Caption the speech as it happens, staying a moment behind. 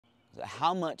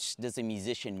How much does a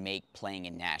musician make playing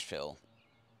in Nashville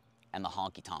and the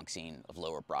honky tonk scene of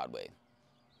Lower Broadway?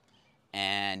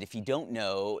 And if you don't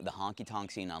know, the honky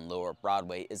tonk scene on Lower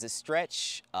Broadway is a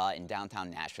stretch in downtown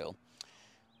Nashville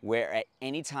where at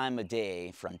any time of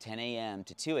day from 10 a.m.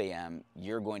 to 2 a.m.,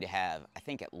 you're going to have, I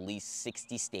think, at least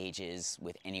 60 stages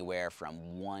with anywhere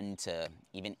from 1 to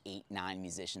even 8, 9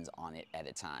 musicians on it at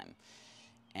a time.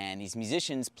 And these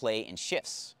musicians play in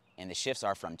shifts, and the shifts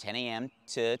are from 10 a.m.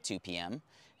 to 2 p.m.,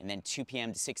 and then 2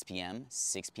 p.m. to 6 p.m.,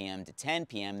 6 p.m. to 10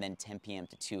 p.m., then 10 p.m.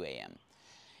 to 2 a.m.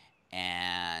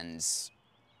 And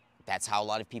that's how a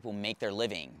lot of people make their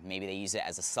living. Maybe they use it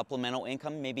as a supplemental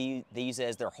income, maybe they use it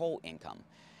as their whole income.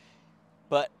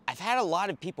 But I've had a lot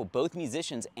of people, both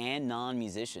musicians and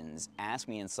non-musicians, ask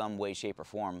me in some way, shape, or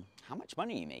form, how much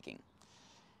money are you making?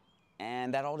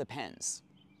 And that all depends.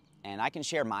 And I can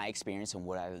share my experience and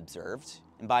what I've observed.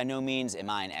 And by no means am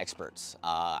I an expert.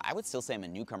 I would still say I'm a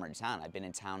newcomer to town. I've been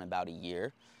in town about a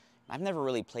year. I've never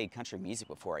really played country music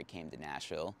before I came to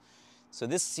Nashville. So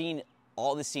this scene,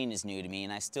 all the scene is new to me,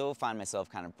 and I still find myself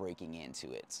kind of breaking into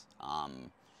it.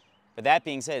 But that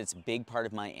being said, it's a big part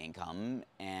of my income,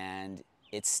 and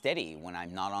it's steady. When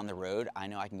I'm not on the road, I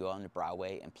know I can go out to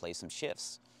Broadway and play some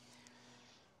shifts.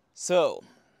 So,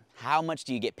 how much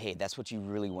do you get paid? That's what you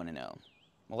really want to know.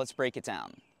 Well, let's break it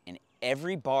down. In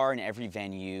every bar and every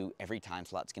venue, every time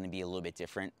slot's going to be a little bit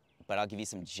different, but I'll give you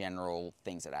some general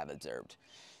things that I've observed.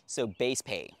 So base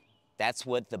pay, that's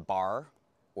what the bar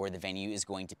or the venue is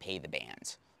going to pay the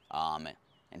band.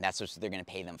 And that's what they're going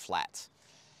to pay them flat.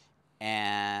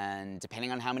 And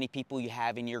depending on how many people you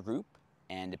have in your group,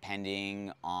 and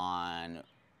depending on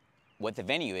what the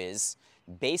venue is,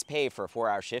 base pay for a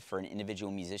 4-hour shift for an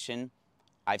individual musician,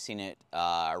 I've seen it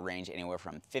range anywhere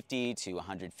from $50 to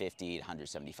 $150 to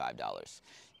 $175.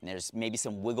 And there's maybe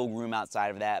some wiggle room outside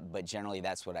of that, but generally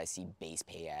that's what I see base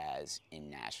pay as in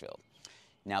Nashville.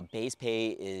 Now, base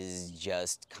pay is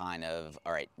just kind of,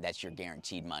 all right, that's your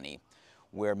guaranteed money.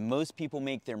 Where most people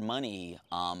make their money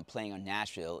playing on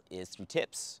Nashville is through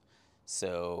tips.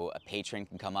 So a patron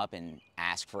can come up and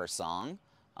ask for a song,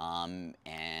 and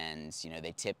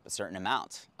they tip a certain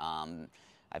amount.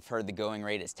 I've heard the going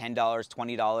rate is $10,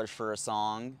 $20 for a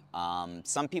song.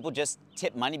 Some people just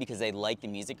tip money because they like the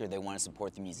music or they want to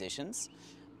support the musicians.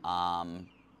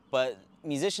 But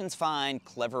musicians find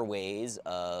clever ways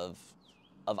of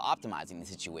optimizing the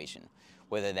situation,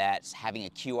 whether that's having a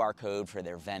QR code for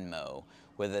their Venmo,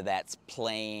 whether that's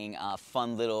playing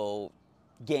fun little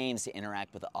games to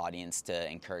interact with the audience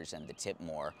to encourage them to tip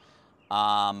more.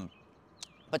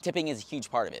 But tipping is a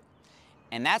huge part of it.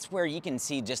 And that's where you can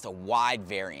see just a wide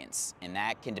variance, and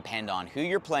that can depend on who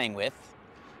you're playing with.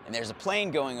 And there's a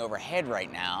plane going overhead right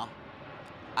now.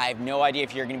 I have no idea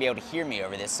if you're going to be able to hear me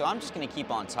over this, so I'm just going to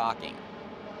keep on talking.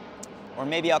 Or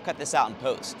maybe I'll cut this out in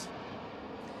post.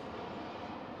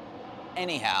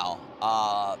 Anyhow,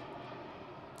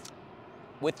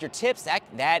 with your tips,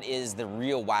 that is the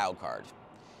real wild card.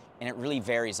 And it really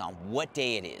varies on what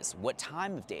day it is, what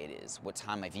time of day it is, what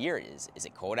time of year it is. Is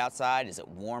it cold outside? Is it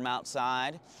warm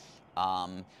outside?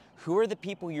 Who are the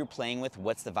people you're playing with?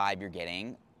 What's the vibe you're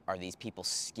getting? Are these people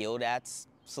skilled at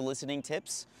soliciting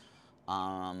tips?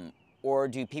 Or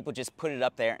do people just put it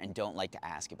up there and don't like to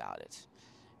ask about it?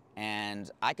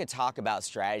 And I could talk about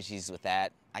strategies with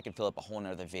that. I could fill up a whole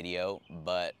nother video,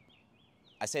 but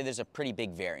I say there's a pretty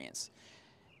big variance.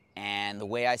 And the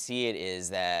way I see it is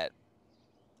that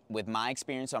with my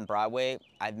experience on Broadway,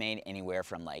 I've made anywhere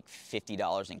from like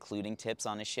 $50 including tips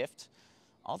on a shift,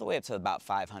 all the way up to about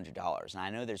 $500. And I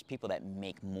know there's people that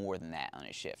make more than that on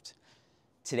a shift.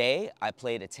 Today, I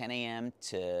played a 10 a.m.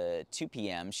 to 2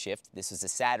 p.m. shift. This was a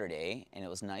Saturday, and it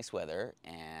was nice weather,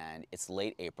 and it's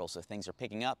late April, so things are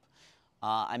picking up.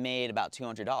 I made about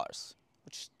 $200,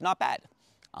 which is not bad.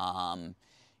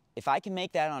 If I can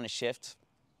make that on a shift,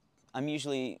 I'm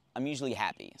usually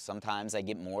happy. Sometimes I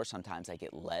get more, sometimes I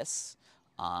get less.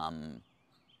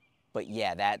 But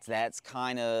yeah, that's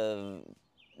a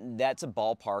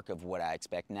ballpark of what I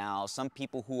expect. Now, some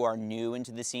people who are new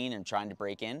into the scene and trying to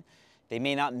break in, they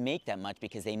may not make that much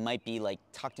because they might be like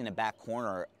tucked in a back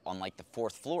corner on like the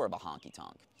 4th floor of a honky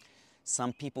tonk.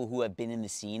 Some people who have been in the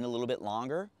scene a little bit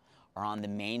longer are on the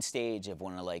main stage of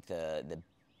one of like the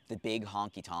big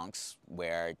honky tonks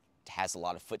where it has a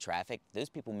lot of foot traffic. Those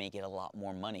people may get a lot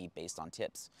more money based on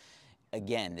tips.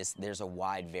 Again, there's a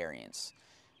wide variance.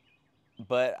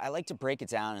 But I like to break it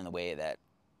down in the way that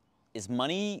is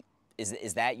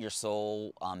that your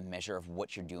sole measure of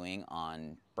what you're doing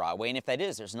on Broadway? And if that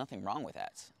is, there's nothing wrong with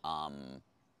that.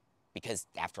 Because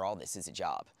after all, this is a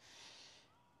job.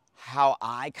 How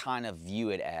I kind of view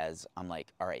it as, I'm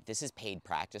like, all right, this is paid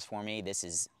practice for me. This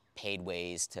is paid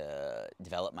ways to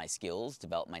develop my skills,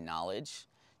 develop my knowledge.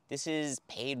 This is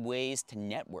paid ways to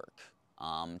network,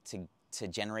 to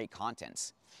generate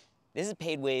content. This is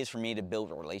paid ways for me to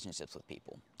build relationships with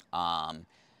people.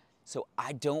 So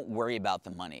I don't worry about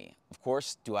the money. Of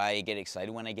course, do I get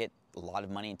excited when I get a lot of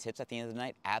money and tips at the end of the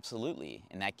night? Absolutely.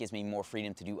 And that gives me more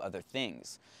freedom to do other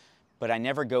things. But I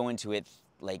never go into it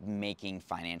like making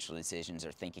financial decisions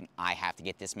or thinking I have to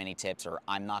get this many tips, or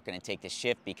I'm not going to take this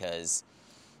shift because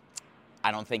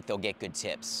I don't think they'll get good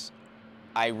tips.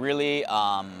 I really,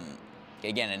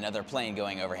 again, another plane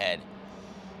going overhead.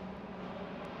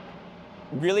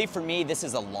 Really, for me, this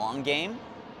is a long game.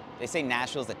 They say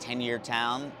Nashville's a 10-year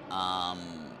town. I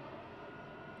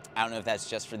don't know if that's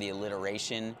just for the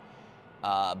alliteration,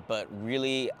 but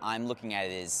really I'm looking at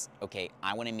it as, okay,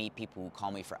 I want to meet people who call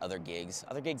me for other gigs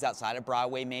outside of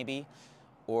Broadway maybe,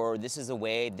 or this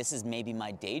is maybe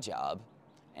my day job,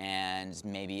 and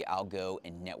maybe I'll go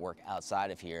and network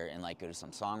outside of here and like go to some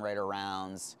songwriter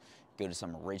rounds, go to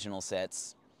some original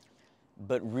sets.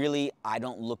 But really, I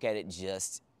don't look at it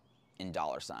just in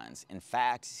dollar signs. In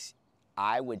fact,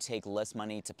 I would take less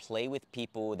money to play with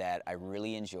people that I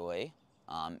really enjoy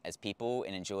as people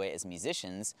and enjoy as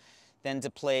musicians than to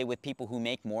play with people who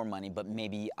make more money, but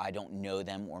maybe I don't know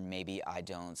them, or maybe I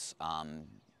don't,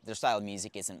 their style of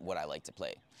music isn't what I like to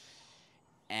play.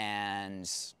 And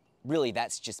really,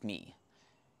 that's just me.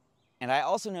 And I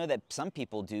also know that some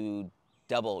people do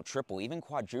double, triple, even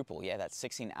quadruple. Yeah, that's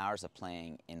 16 hours of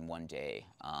playing in one day,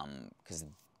 because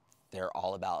they're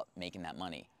all about making that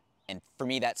money. And for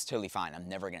me, that's totally fine. I'm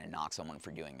never gonna knock someone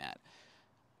for doing that.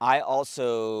 I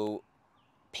also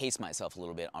pace myself a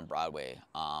little bit on Broadway.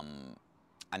 I'm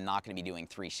not gonna be doing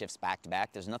 3 shifts back to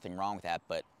back. There's nothing wrong with that,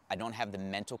 but I don't have the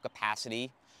mental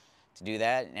capacity to do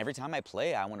that. And every time I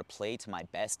play, I wanna play to my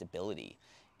best ability.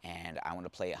 And I wanna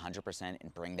play 100%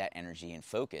 and bring that energy and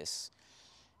focus.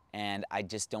 And I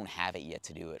just don't have it yet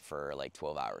to do it for like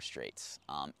 12 hours straight.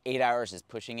 8 hours is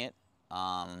pushing it.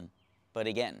 But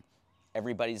again,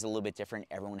 everybody's a little bit different.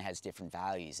 Everyone has different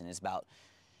values, and it's about,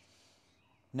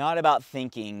 not about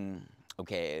thinking,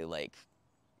 okay, like,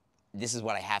 this is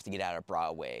what I have to get out of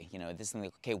Broadway. You know, this is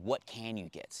like, okay, what can you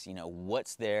get? You know,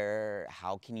 what's there?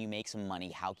 How can you make some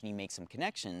money? How can you make some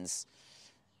connections?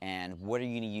 And what are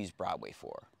you gonna use Broadway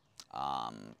for?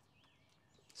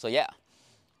 So yeah.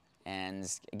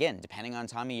 And again, depending on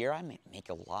time of year, I might make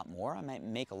a lot more, I might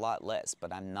make a lot less,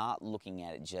 but I'm not looking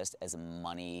at it just as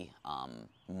money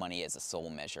as a sole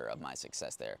measure of my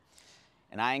success there.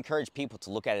 And I encourage people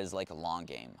to look at it as like a long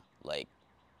game. Like,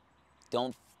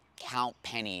 don't count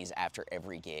pennies after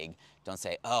every gig. Don't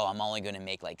say, oh, I'm only gonna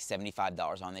make like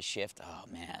 $75 on this shift. Oh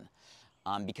man.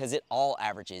 Because it all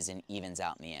averages and evens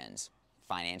out in the end,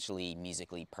 financially,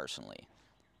 musically, personally.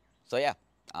 So yeah.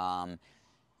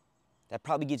 That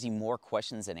probably gives you more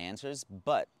questions than answers,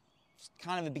 but it's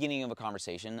kind of the beginning of a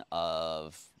conversation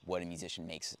of what a musician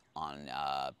makes on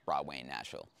Broadway in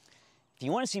Nashville. If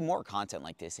you want to see more content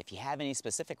like this, if you have any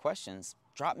specific questions,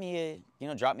 drop me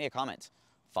a comment.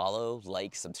 Follow,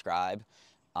 like, subscribe,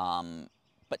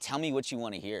 but tell me what you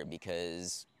want to hear,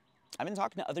 because I've been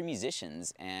talking to other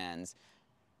musicians, and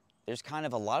there's kind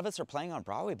of, a lot of us are playing on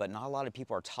Broadway, but not a lot of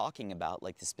people are talking about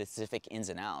like the specific ins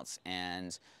and outs.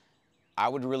 And I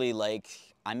would really like,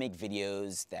 I make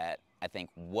videos that I think,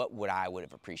 what would I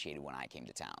have appreciated when I came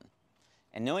to town?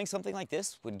 And knowing something like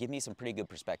this would give me some pretty good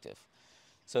perspective.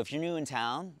 So if you're new in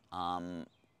town,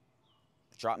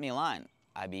 drop me a line.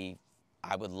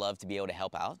 I would love to be able to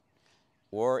help out.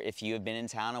 Or if you have been in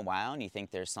town a while and you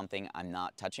think there's something I'm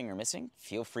not touching or missing,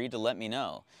 feel free to let me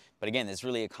know. But again, it's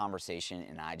really a conversation,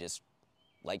 and I just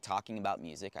like talking about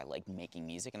music. I like making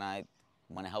music, and I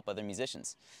want to help other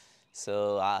musicians.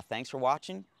 So thanks for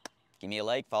watching. Give me a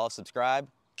like, follow, subscribe.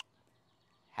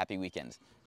 Happy weekend.